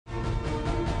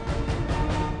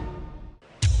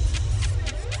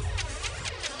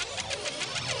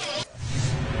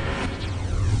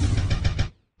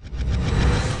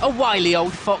wily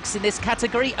old fox in this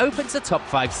category opens the top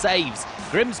 5 saves.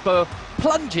 Grimsbo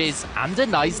plunges and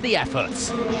denies the effort.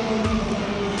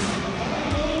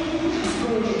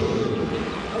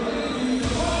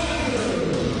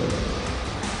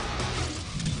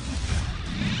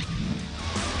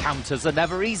 Counters are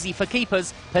never easy for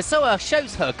keepers. Pessoa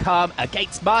shows her calm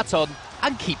against Marton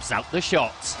and keeps out the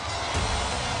shot.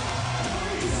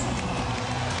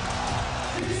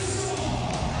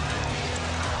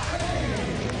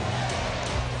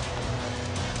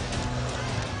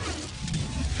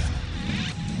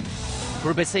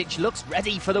 Grubisic looks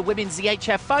ready for the women's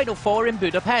EHF Final Four in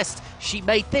Budapest. She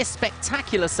made this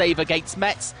spectacular save against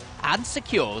Metz and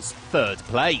secures 3rd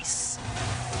place.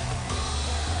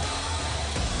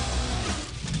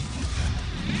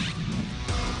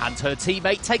 And her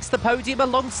teammate takes the podium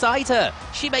alongside her.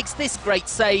 She makes this great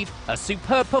save, a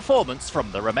superb performance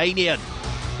from the Romanian.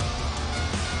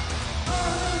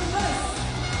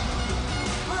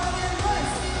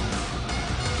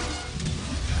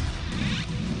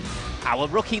 Our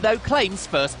rookie, though, claims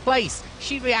 1st place.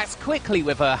 She reacts quickly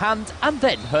with her hand and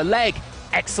then her leg.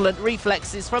 Excellent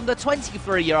reflexes from the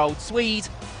 23-year-old Swede.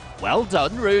 Well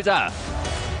done, Ryde.